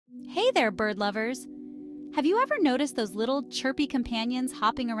Hey there, bird lovers! Have you ever noticed those little chirpy companions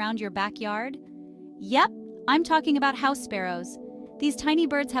hopping around your backyard? Yep, I'm talking about house sparrows. These tiny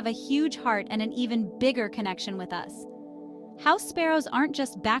birds have a huge heart and an even bigger connection with us. House sparrows aren't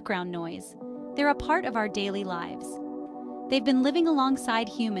just background noise, they're a part of our daily lives. They've been living alongside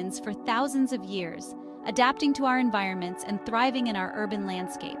humans for thousands of years, adapting to our environments and thriving in our urban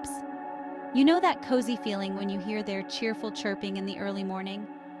landscapes. You know that cozy feeling when you hear their cheerful chirping in the early morning?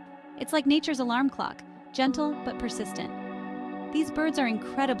 It's like nature's alarm clock, gentle but persistent. These birds are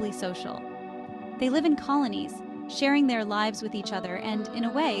incredibly social. They live in colonies, sharing their lives with each other and, in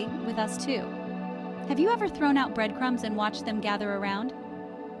a way, with us too. Have you ever thrown out breadcrumbs and watched them gather around?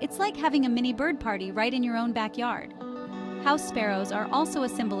 It's like having a mini bird party right in your own backyard. House sparrows are also a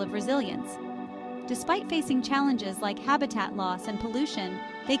symbol of resilience. Despite facing challenges like habitat loss and pollution,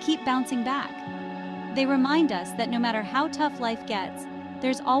 they keep bouncing back. They remind us that no matter how tough life gets,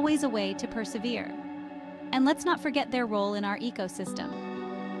 there's always a way to persevere. And let's not forget their role in our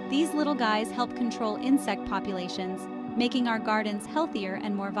ecosystem. These little guys help control insect populations, making our gardens healthier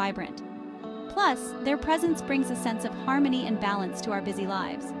and more vibrant. Plus, their presence brings a sense of harmony and balance to our busy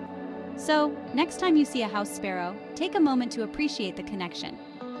lives. So, next time you see a house sparrow, take a moment to appreciate the connection.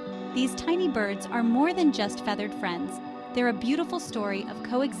 These tiny birds are more than just feathered friends. They're a beautiful story of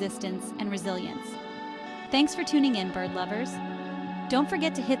coexistence and resilience. Thanks for tuning in, bird lovers. Don't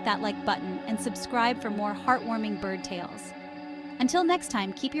forget to hit that like button and subscribe for more heartwarming bird tales. Until next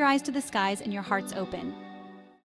time, keep your eyes to the skies and your hearts open.